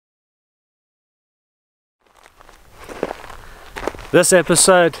This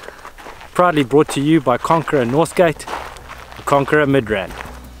episode proudly brought to you by Conqueror Northgate, Conqueror Midrand.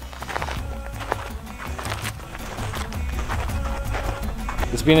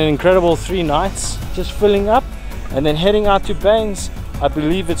 It's been an incredible 3 nights, just filling up and then heading out to Baine's. I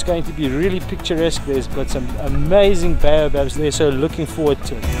believe it's going to be really picturesque. There's got some amazing baobabs there, so looking forward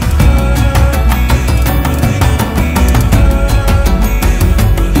to it.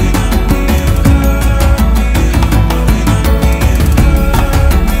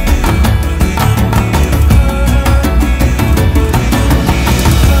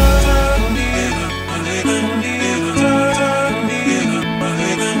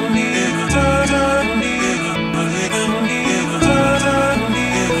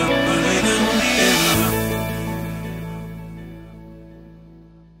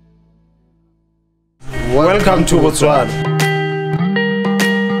 Welcome to Botswana.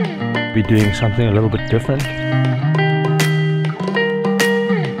 We're doing something a little bit different.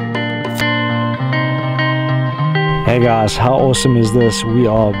 Hey guys, how awesome is this? We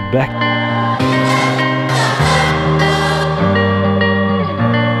are back.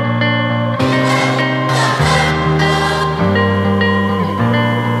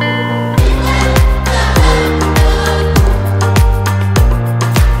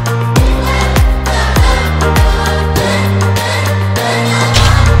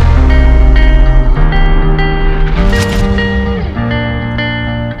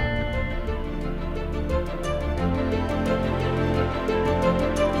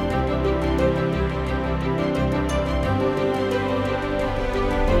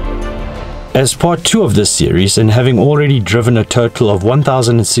 As part 2 of this series, and having already driven a total of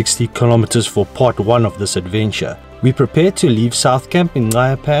 1060 kilometers for part 1 of this adventure, we prepare to leave South Camp in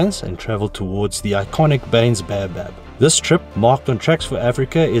Nxai Pans and travel towards the iconic Baine's Baobab. This trip, marked on Tracks for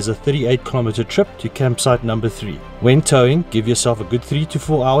Africa, is a 38-kilometer trip to campsite number 3. When towing, give yourself a good 3 to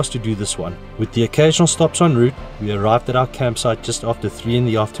 4 hours to do this one. With the occasional stops en route, we arrived at our campsite just after 3 in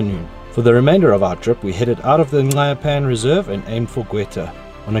the afternoon. For the remainder of our trip, we headed out of the Nxai Pan reserve and aimed for Gweta.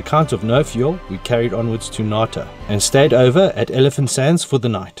 On account of no fuel, we carried onwards to Nata and stayed over at Elephant Sands for the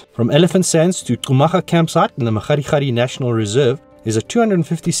night. From Elephant Sands to Xhumaga campsite in the Nxai National Reserve is a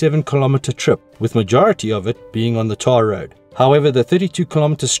 257-kilometer trip, with majority of it being on the tar road. However, the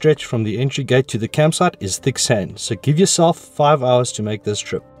 32-kilometer stretch from the entry gate to the campsite is thick sand, so give yourself 5 hours to make this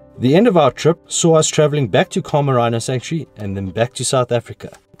trip. The end of our trip saw us traveling back to Khama Rhino Sanctuary and then back to South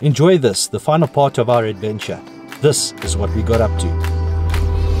Africa. Enjoy this, the final part of our adventure. This is what we got up to.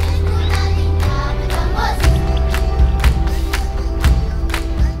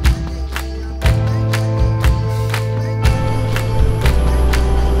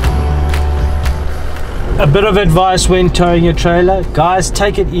 A bit of advice when towing your trailer, guys,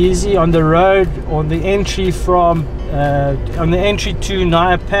 take it easy on the road, on the entry from to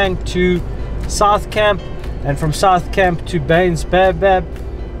Nxai Pan to South Camp, and from South Camp to Baine's Baobab.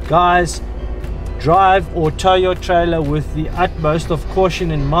 Guys, drive or tow your trailer with the utmost of caution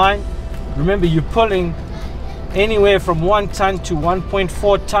in mind. Remember, you're pulling anywhere from 1 ton to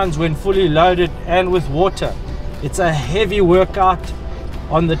 1.4 tons when fully loaded and with water. It's a heavy workout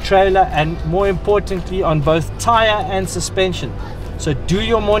on the trailer, and more importantly on both tire and suspension. So do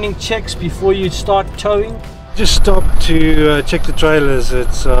your morning checks before you start towing. Just stop to check the trailers.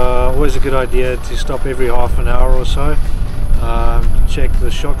 It's always a good idea to stop every half an hour or so, check the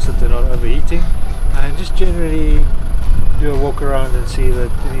shocks that they're not overheating, and just generally do a walk around and see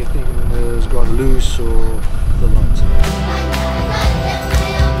that anything has gone loose or the lot.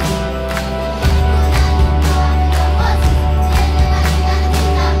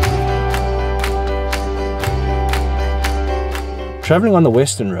 Travelling on the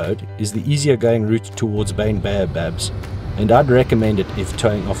Western Road is the easier going route towards Baine Baobabs, and I'd recommend it if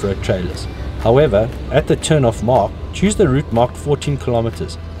towing off-road trailers. However, at the turn-off mark, choose the route marked 14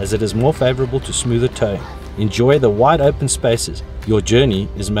 kilometers, as it is more favourable to smoother towing. Enjoy the wide open spaces. Your journey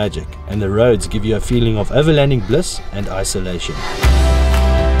is magic, and the roads give you a feeling of overlanding bliss and isolation.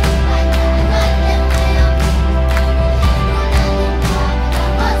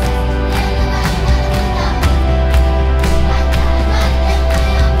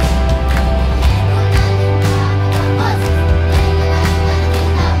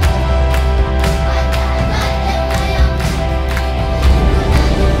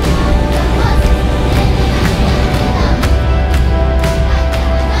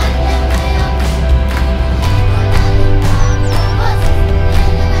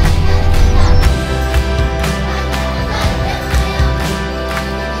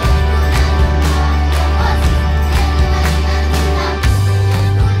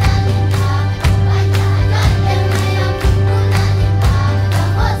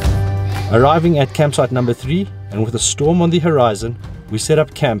 Arriving at campsite number 3, and with a storm on the horizon, we set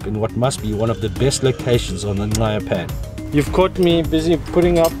up camp in what must be one of the best locations on the Nxai Pan. You've caught me busy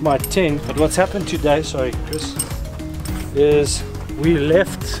putting up my tent, but what's happened today, sorry Chris, is we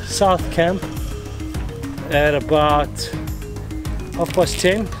left South Camp at about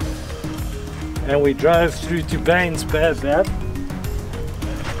 10:30 and we drove through to Baine's Baobab,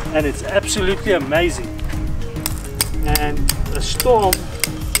 and it's absolutely amazing. And a storm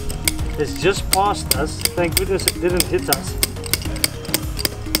has just passed us, thank goodness it didn't hit us.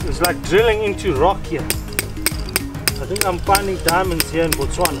 It's like drilling into rock here. I think I'm finding diamonds here in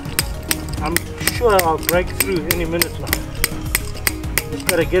Botswana. I'm sure I'll break through any minute now. Just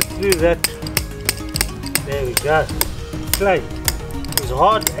gotta get through that. There we go. Clay. There's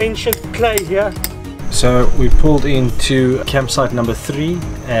hard ancient clay here. So we pulled into campsite number 3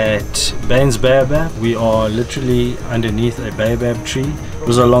 at Baine's Baobab. We are literally underneath a baobab tree. It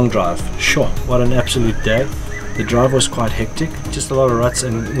was a long drive. Sure, what an absolute day. The drive was quite hectic, just a lot of ruts,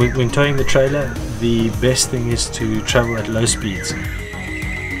 and when towing the trailer, the best thing is to travel at low speeds.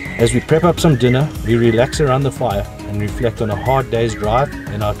 As we prep up some dinner, we relax around the fire and reflect on a hard day's drive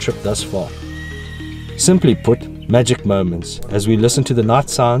and our trip thus far. Simply put, magic moments as we listen to the night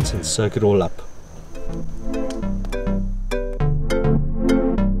sounds and soak it all up.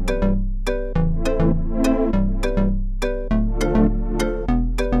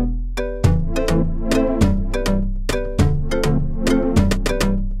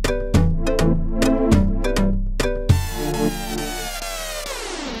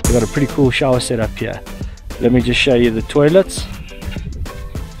 We've got a pretty cool shower set up here. Let me just show you the toilets.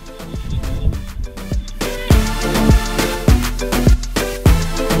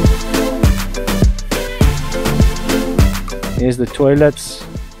 Here's the toilets,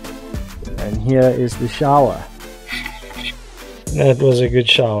 and here is the shower. That was a good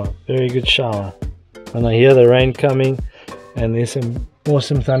shower, very good shower. And I hear the rain coming, and there's some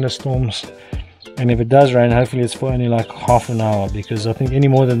awesome thunderstorms. And if it does rain, hopefully it's for only like half an hour, because I think any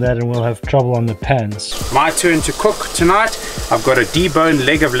more than that and we'll have trouble on the pans. My turn to cook tonight. I've got a deboned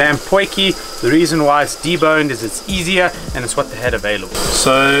leg of lamb poiki. The reason why it's deboned is it's easier and it's what they had available.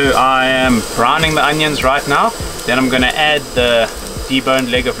 So I am browning the onions right now. Then I'm going to add the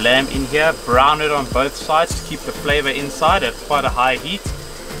deboned leg of lamb in here, brown it on both sides to keep the flavor inside at quite a high heat.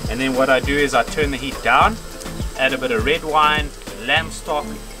 And then what I do is I turn the heat down, add a bit of red wine, lamb stock,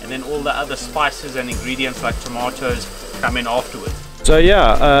 and then all the other spices and ingredients like tomatoes come in afterwards. So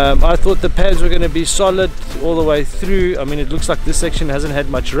yeah, I thought the pads were going to be solid all the way through. I mean, it looks like this section hasn't had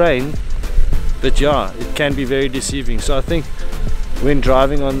much rain, but yeah, it can be very deceiving. So I think when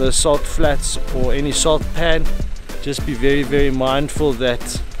driving on the salt flats or any salt pan, just be very mindful that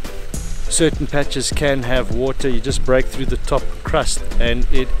certain patches can have water. You just break through the top crust and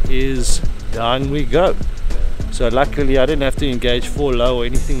it is down we go. So luckily I didn't have to engage 4 low or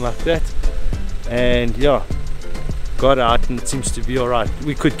anything like that, and yeah, got out and it seems to be alright.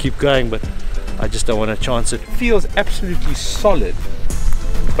 We could keep going, but I just don't want to chance it. Feels absolutely solid,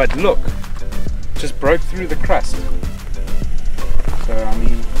 but look, just broke through the crust. So I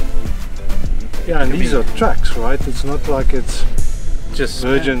mean, yeah, and these are tracks, right? It's not like it's just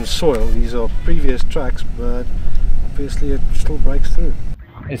virgin soil. These are previous tracks, but obviously it still breaks through.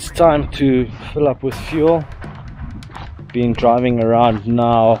 It's time to fill up with fuel. Been driving around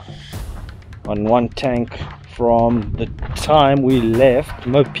now on 1 tank from the time we left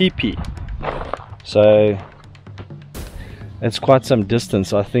Mopipi, so it's quite some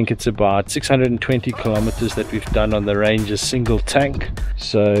distance. I think it's about 620 kilometers that we've done on the Ranger's single tank.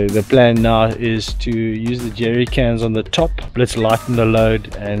 So the plan now is to use the jerry cans on the top. Let's lighten the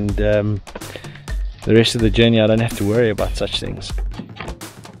load, and the rest of the journey I don't have to worry about such things.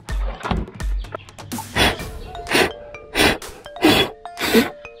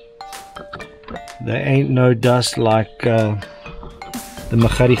 There ain't no dust like the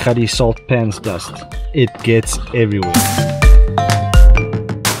Nxai salt pans dust. It gets everywhere.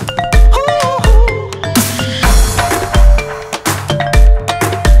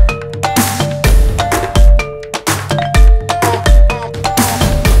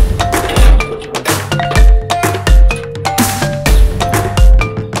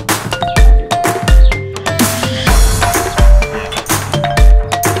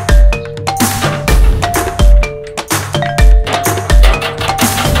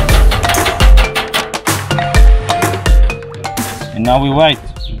 Now we wait.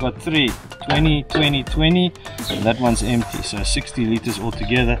 We've got 3, 20, 20, 20, and that one's empty. So 60 liters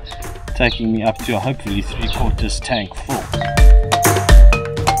altogether, taking me up to hopefully 3/4 tank full.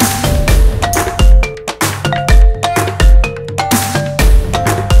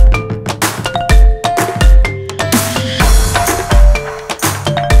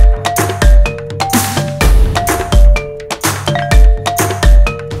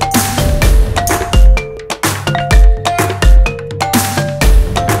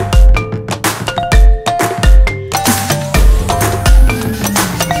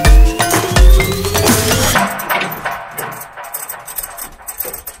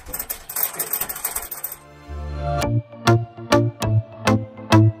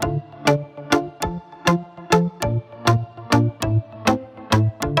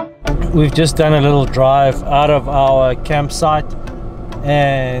 We've just done a little drive out of our campsite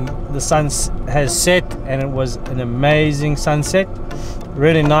and the sun has set, and it was an amazing sunset.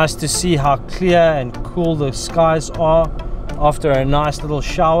 Really nice to see how clear and cool the skies are after a nice little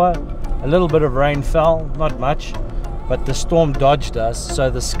shower. A little bit of rain fell, not much, but the storm dodged us, so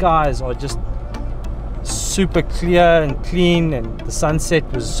the skies are just super clear and clean, and the sunset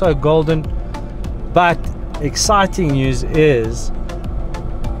was so golden. But exciting news is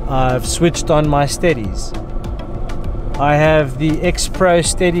I've switched on my steadies. I have the X Pro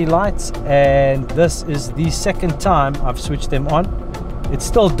steady lights, and this is the second time I've switched them on. It's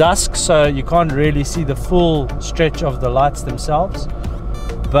still dusk, so you can't really see the full stretch of the lights themselves,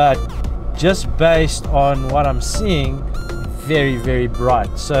 but just based on what I'm seeing, very, very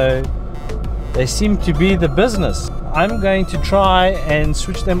bright. So they seem to be the business. I'm going to try and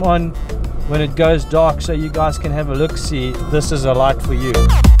switch them on when it goes dark so you guys can have a look. See, this is a light for you.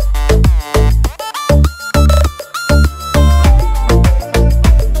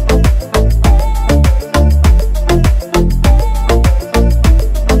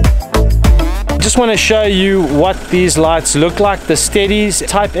 Just want to show you what these lights look like. The Steadies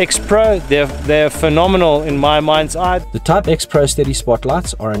Type X Pro, they're phenomenal in my mind's eye. The Type X Pro Steady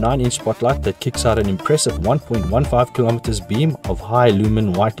spotlights are a 9-inch spotlight that kicks out an impressive 1.15 kilometers beam of high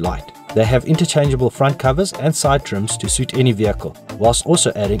lumen white light. They have interchangeable front covers and side trims to suit any vehicle, whilst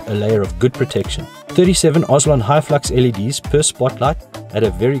also adding a layer of good protection. 37 Oslon high flux LEDs per spotlight at a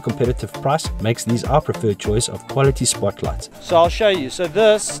very competitive price makes these our preferred choice of quality spotlights. So I'll show you. So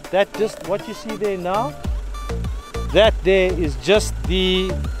just what you see there now, that there is just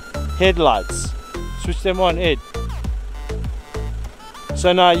the headlights. Switch them on, Ed.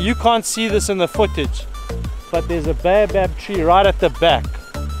 So now you can't see this in the footage, but there's a baobab tree right at the back.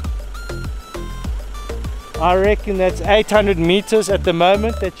 I reckon that's 800 meters at the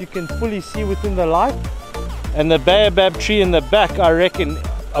moment that you can fully see within the light, and the baobab tree in the back, I reckon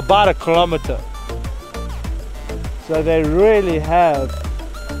about 1 kilometer. So they really have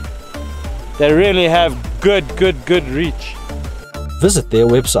good reach. Visit their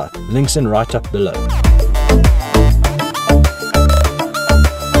website, links in right up below.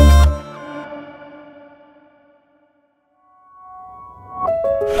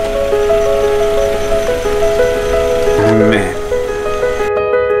 Man.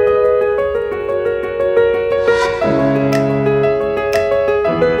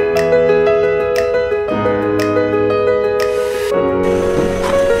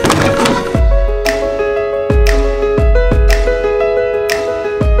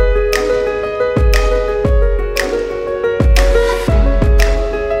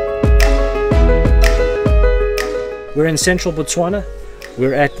 We're in central Botswana.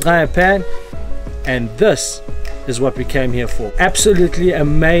 We're at Nxai Pan, and this is what we came here for. Absolutely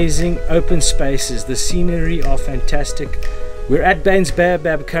amazing open spaces. The scenery are fantastic. We're at Baine's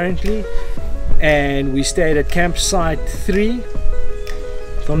Baobab currently, and we stayed at campsite 3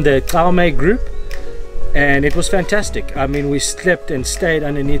 from the Khama group, and it was fantastic. I mean, we slept and stayed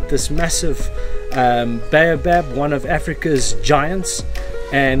underneath this massive baobab, one of Africa's giants,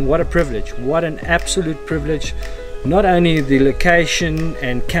 and what a privilege, what an absolute privilege. Not only the location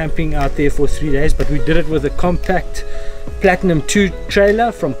and camping out there for 3 days, but we did it with a compact Platinum 2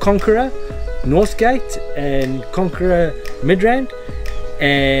 trailer from Conqueror Northgate and Conqueror Midrand,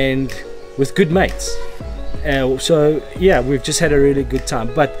 and with good mates. So yeah, we've just had a really good time.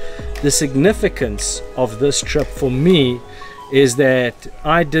 But the significance of this trip for me is that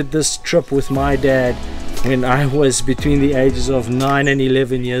I did this trip with my dad when I was between the ages of 9 and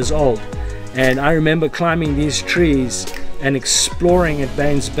 11 years old. And I remember climbing these trees and exploring at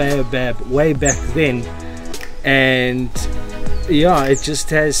Baine's Baobab way back then, and yeah, it just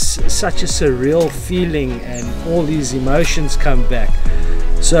has such a surreal feeling and all these emotions come back.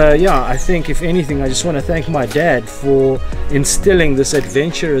 So yeah, I think if anything, I just want to thank my dad for instilling this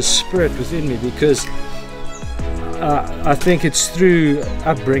adventurous spirit within me, because I think it's through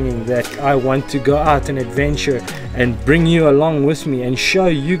upbringing that I want to go out and adventure and bring you along with me and show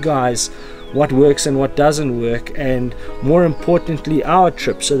you guys what works and what doesn't work, and more importantly our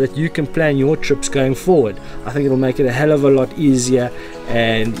trips, so that you can plan your trips going forward. I think it'll make it a hell of a lot easier.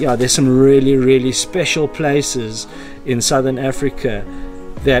 And yeah, there's some really special places in southern Africa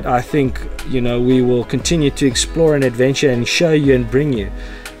that I think, you know, we will continue to explore and adventure and show you and bring you.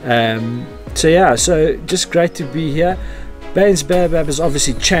 So yeah, so just great to be here. Baine's Baobab has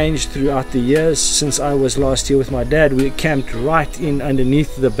obviously changed throughout the years. Since I was last here with my dad, we camped right in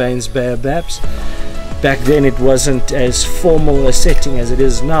underneath the Baine's Baobabs. Back then it wasn't as formal a setting as it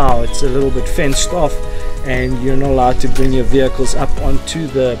is now. It's a little bit fenced off, and you're not allowed to bring your vehicles up onto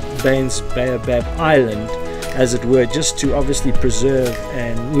the Baine's Baobab Island, as it were, just to obviously preserve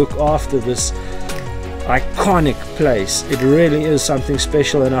and look after this iconic place. It really is something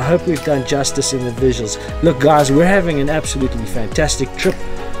special, and I hope we've done justice in the visuals. Look guys, we're having an absolutely fantastic trip.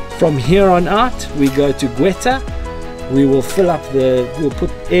 From here on out we go to Gweta. We will we'll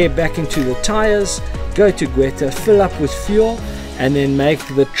put air back into the tires, go to Gweta, fill up with fuel, and then make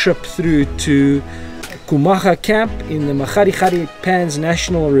the trip through to Xhumaga camp in the Nxai Pans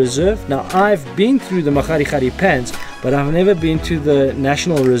National Reserve. Now I've been through the Nxai Pans, but I've never been to the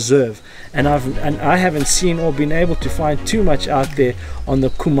National Reserve, and I haven't seen or been able to find too much out there on the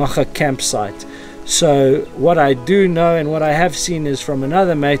Xhumaga campsite. So what I do know and what I have seen is from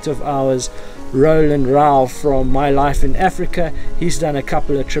another mate of ours, Roland Rao from My Life in Africa. He's done a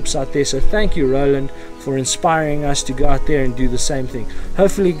couple of trips out there, so thank you Roland for inspiring us to go out there and do the same thing.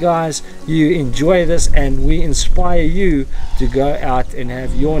 Hopefully guys you enjoy this and we inspire you to go out and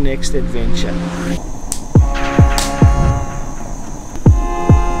have your next adventure.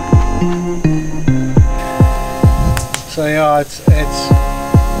 So yeah, it's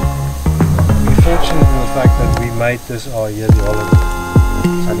we're fortunate in the fact that we made this our yearly holiday,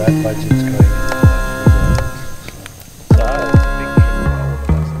 so that budget's going.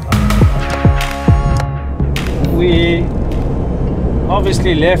 We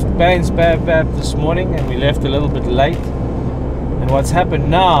obviously left Baine's Baobab this morning, and we left a little bit late, and what's happened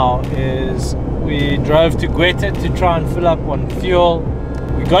now is we drove to Gweta to try and fill up on fuel.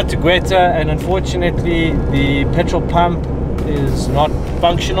 We got to Gweta and unfortunately the petrol pump is not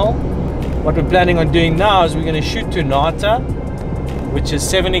functional. What we're planning on doing now is we're going to shoot to Nxai, which is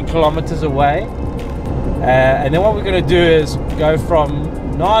 70 kilometers away, and then what we're going to do is go from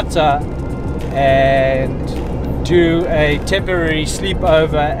Nxai and do a temporary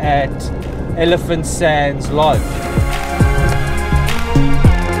sleepover at Elephant Sands Lodge.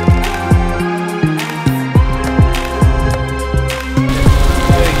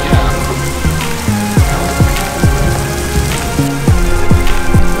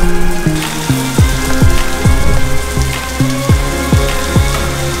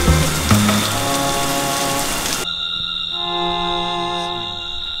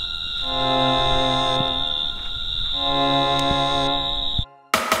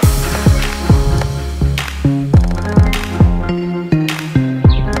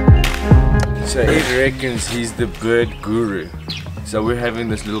 So he reckons he's the bird guru. So we're having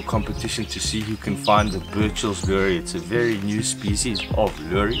this little competition to see who can find the Burchell's lory. It's a very new species of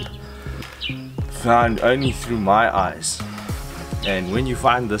lory, found only through my eyes. And when you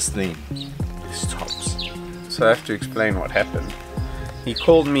find this thing, it's tops. So I have to explain what happened. He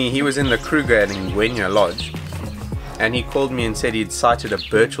called me, he was in the Kruger at Ngwenya Lodge, and he called me and said he'd sighted a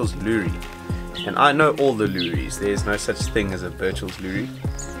Burchell's lory. And I know all the lories, there's no such thing as a Burchell's lory.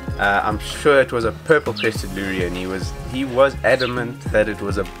 I'm sure it was a purple crested lory, and he was adamant that it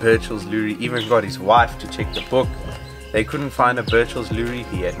was a Burchell's lory. Even got his wife to check the book. They couldn't find a Burchell's lory.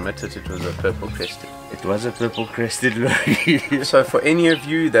 He admitted it was a purple crested. It was a purple crested lory. So for any of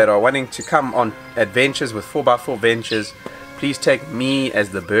you that are wanting to come on adventures with 4x4 Ventures, please take me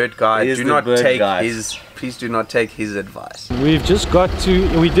as the bird guide. Please do not take his advice. We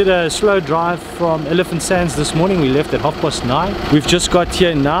did a slow drive from Elephant Sands this morning. We left at 9:30. We've just got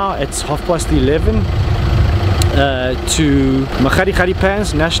here now, it's 11:30 to Nxai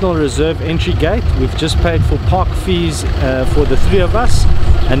Pans National Reserve entry gate. We've just paid for park fees for the 3 of us,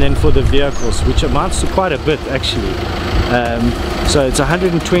 and then for the vehicles, which amounts to quite a bit actually. So it's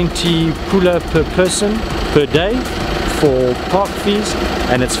 120 pula per person per day for park fees,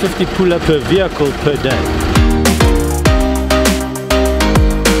 and it's 50 pula per vehicle per day.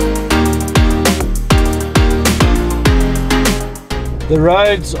 The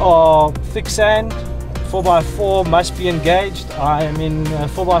roads are thick sand, 4x4 must be engaged. I am in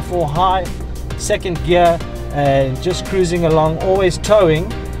 4x4 high, second gear, and just cruising along, always towing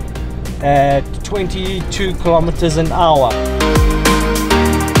at 22 kilometers an hour.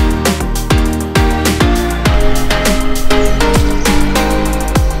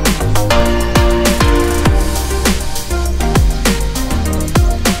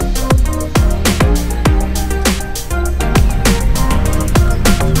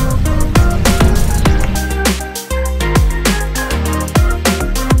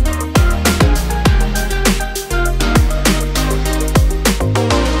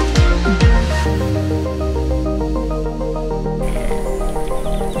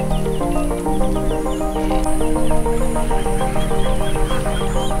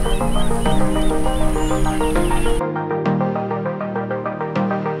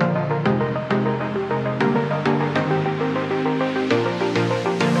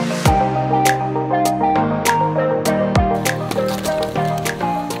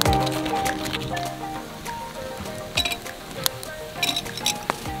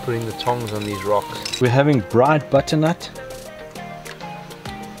 putting the tongs on these rocks. We're having bright butternut,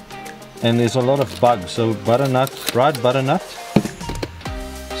 and there's a lot of bugs. So butternut, bright butternut,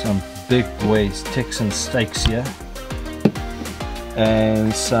 some big boys, Texan steaks here,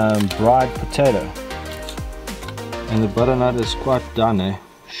 and some dried potato. And the butternut is quite done, eh?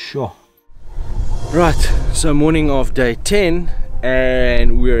 Sure. Right, so morning of day 10,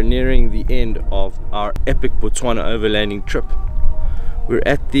 and we're nearing the end of our epic Botswana overlanding trip. We're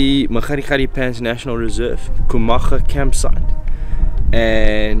at the Nxai Pans National Reserve, Xhumaga campsite.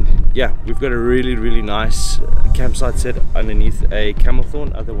 And yeah, we've got a really nice campsite set underneath a camel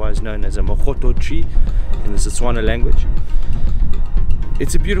thorn, otherwise known as a mogoto tree in the Setswana language.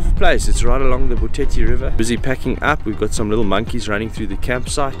 It's a beautiful place. It's right along the Boteti River. Busy packing up. We've got some little monkeys running through the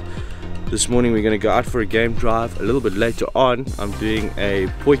campsite. This morning we're going to go out for a game drive. A little bit later on I'm doing a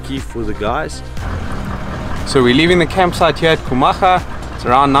potjie for the guys. So we're leaving the campsite here at Xhumaga. It's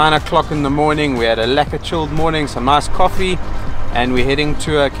around 9 o'clock in the morning. We had a lekker chilled morning, some nice coffee, and we're heading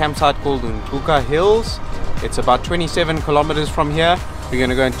to a campsite called Xhumaga Hills. It's about 27 kilometers from here. We're going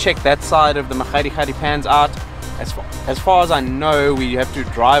to go and check that side of the Nxai Pans out. As far as I know, we have to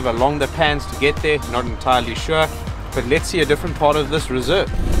drive along the pans to get there. Not entirely sure, but let's see a different part of this reserve.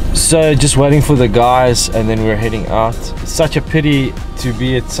 So just waiting for the guys, and then we're heading out. It's such a pity to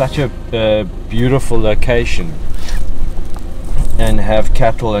be at such a beautiful location and have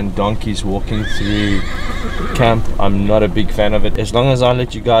cattle and donkeys walking through camp. I'm not a big fan of it. As long as I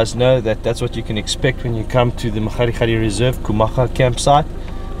let you guys know that that's what you can expect when you come to the Nxai Reserve Xhumaga campsite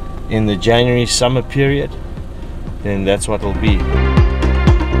in the January summer period, then that's what it'll be.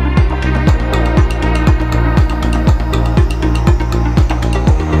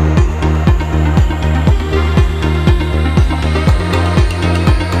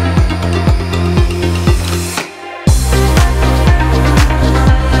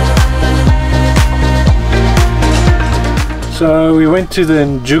 So we went to the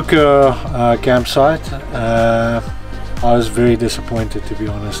Nxai campsite. I was very disappointed, to be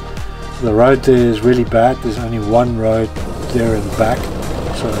honest. The road there is really bad. There's only one road there in the back,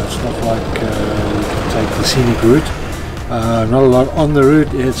 so it's not like you can take the scenic route. Not a lot on the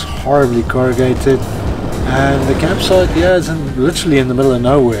route. It's horribly corrugated, and the campsite, yeah, is literally in the middle of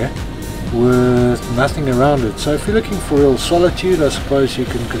nowhere with nothing around it. So if you're looking for real solitude, I suppose you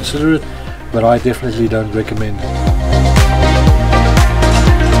can consider it, but I definitely don't recommend it.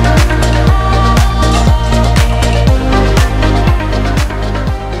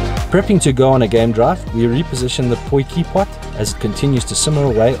 Prepping to go on a game drive, we reposition the potjie pot as it continues to simmer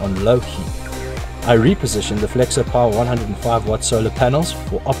away on low heat. I repositioned the Flexo Power 105 watt solar panels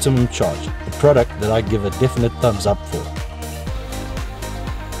for optimum charge, a product that I give a definite thumbs up for.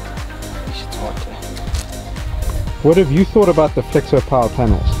 What have you thought about the Flexo Power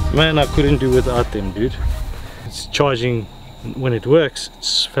panels? Man, I couldn't do without them, dude. It's charging when it works.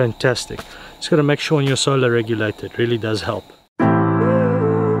 It's fantastic. Just got to make sure on your solar regulator. It really does help.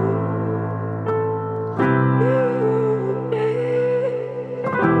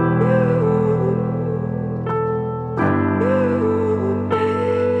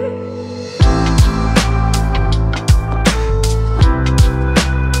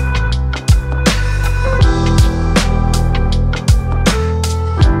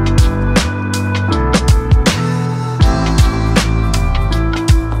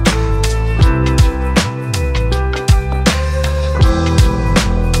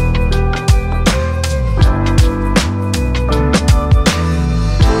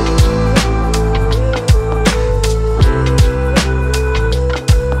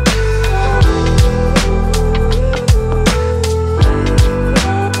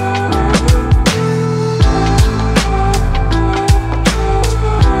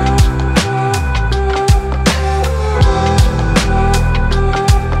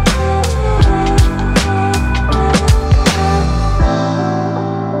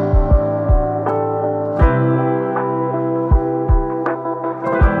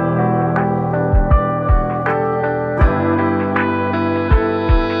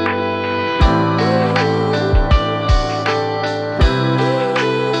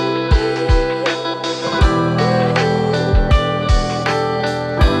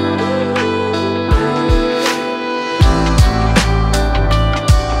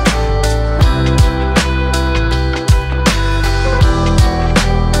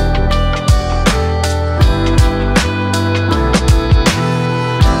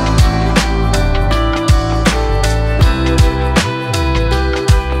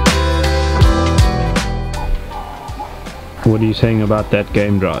 What are you saying about that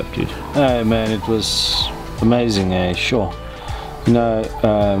game drive, dude? Oh man, it was amazing, eh? Sure. You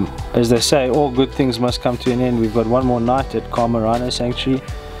know, as they say, all good things must come to an end. We've got one more night at Khama Rhino Sanctuary,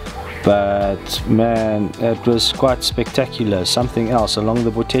 but man, it was quite spectacular. Something else along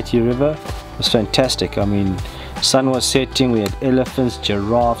the Boteti River. It was fantastic. I mean, sun was setting, we had elephants,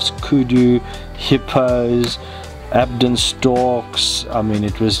 giraffes, kudu, hippos, Abden storks. I mean,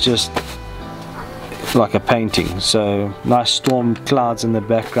 it was just like a painting. So nice storm clouds in the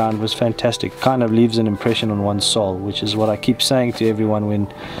background was fantastic. Kind of leaves an impression on one's soul, which is what I keep saying to everyone when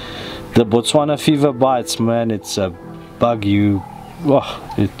the Botswana fever bites. Man, it's a bug. You,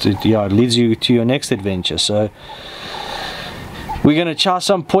 oh, it leads you to your next adventure. So we're gonna chow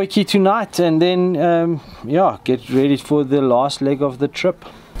some potjie tonight, and then yeah, get ready for the last leg of the trip.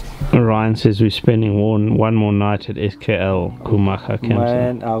 Ryan says we're spending one more night at SKL Xhumaga campsite.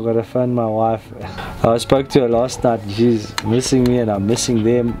 Man, I've got to phone my wife. I spoke to her last night. She's missing me and I'm missing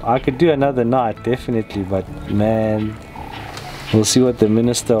them. I could do another night, definitely, but man, we'll see what the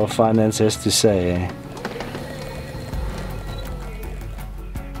Minister of Finance has to say. Eh?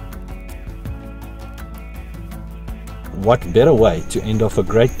 What better way to end off a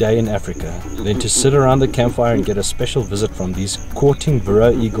great day in Africa than to sit around the campfire and get a special visit from these courting burrow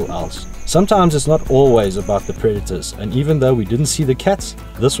eagle owls. Sometimes it's not always about the predators, and even though we didn't see the cats,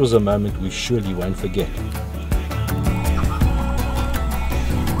 this was a moment we surely won't forget.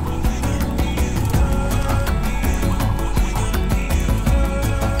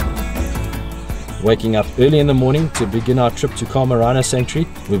 Waking up early in the morning to begin our trip to Khama Rhino Sanctuary,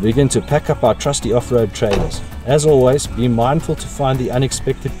 we begin to pack up our trusty off-road trailers. As always, be mindful to find the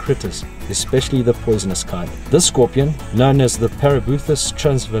unexpected critters, especially the poisonous kind. This scorpion, known as the Parabuthus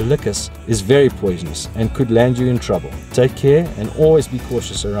transvalicus, is very poisonous and could land you in trouble. Take care and always be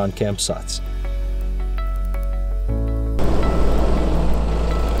cautious around campsites.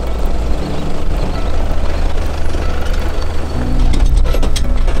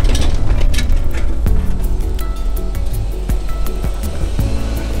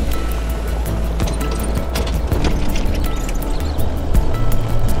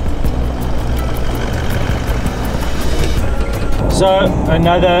 So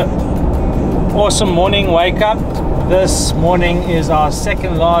another awesome morning wake up. This morning is our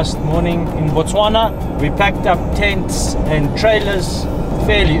second last morning in Botswana. We packed up tents and trailers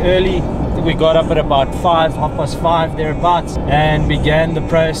fairly early. We got up at about 5:30 thereabouts, and began the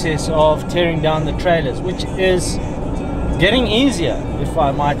process of tearing down the trailers, which is getting easier, if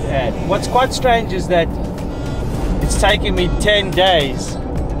I might add. What's quite strange is that it's taken me 10 days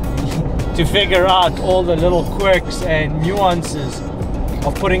to figure out all the little quirks and nuances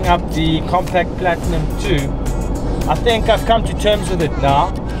of putting up the Compact Platinum 2. I think I've come to terms with it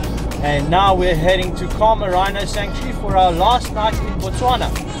now, and now we're heading to Khama Rhino Sanctuary for our last night in Botswana.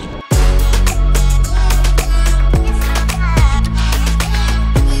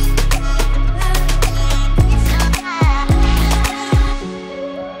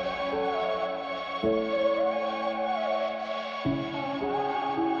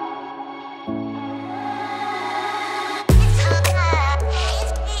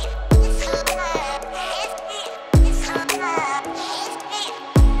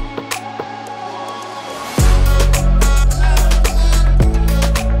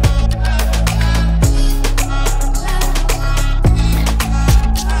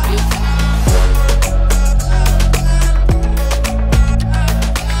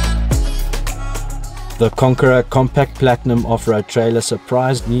 The Conqueror Compact Platinum off-road trailer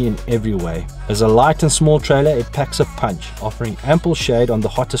surprised me in every way. As a light and small trailer, it packs a punch. Offering ample shade on the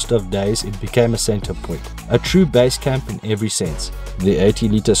hottest of days, it became a center point. A true base camp in every sense. The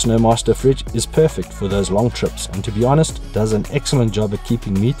 80-litre Snowmaster fridge is perfect for those long trips, and to be honest, does an excellent job at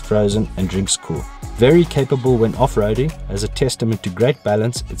keeping meat frozen and drinks cool. Very capable when off-roading, as a testament to great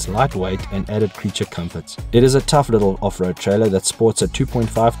balance, its lightweight and added creature comforts. It is a tough little off-road trailer that sports a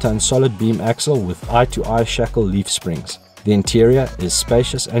 2.5-ton solid beam axle with eye-to-eye shackle leaf springs. The interior is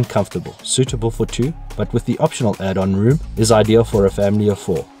spacious and comfortable, suitable for two, but with the optional add-on room, is ideal for a family of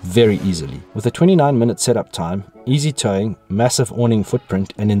 4, very easily. With a 29-minute setup time, easy towing, massive awning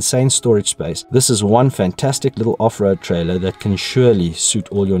footprint, and insane storage space, this is one fantastic little off-road trailer that can surely suit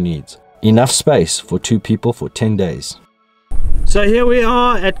all your needs. Enough space for 2 people for 10 days. So here we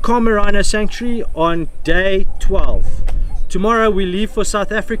are at Khama Rhino Sanctuary on day 12. Tomorrow we leave for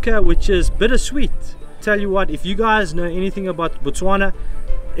South Africa, which is bittersweet. Tell you what, if you guys know anything about Botswana,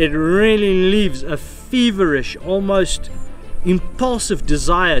 it really leaves a feverish, almost impulsive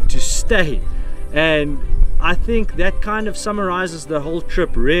desire to stay. And I think that kind of summarizes the whole trip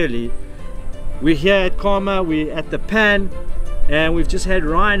really. We're here at Khama, we're at the Pan, and we've just had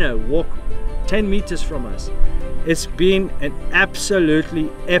Rhino walk 10 meters from us. It's been an absolutely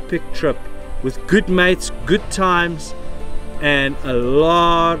epic trip with good mates, good times, and a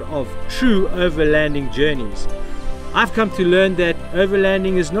lot of true overlanding journeys. I've come to learn that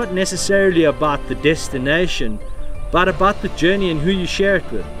overlanding is not necessarily about the destination, but about the journey and who you share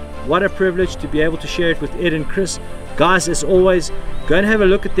it with. What a privilege to be able to share it with Ed and Chris. Guys, as always, go and have a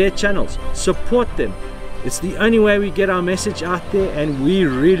look at their channels. Support them. It's the only way we get our message out there, and we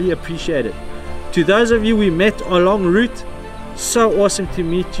really appreciate it. To those of you we met along route, so awesome to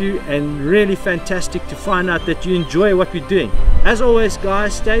meet you and really fantastic to find out that you enjoy what we're doing. As always,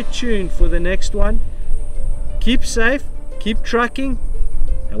 guys, stay tuned for the next one. Keep safe, keep trucking,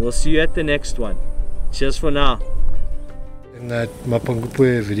 and we'll see you at the next one. Cheers for now. In that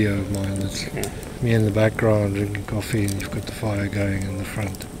Mapangupwe video of mine, that's me in the background drinking coffee and you've got the fire going in the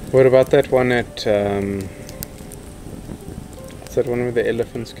front. What about that one at, is that one where the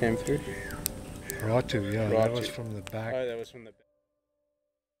elephants came through? Ratu, yeah, Ratu. that was from the back. Oh, that was from the back.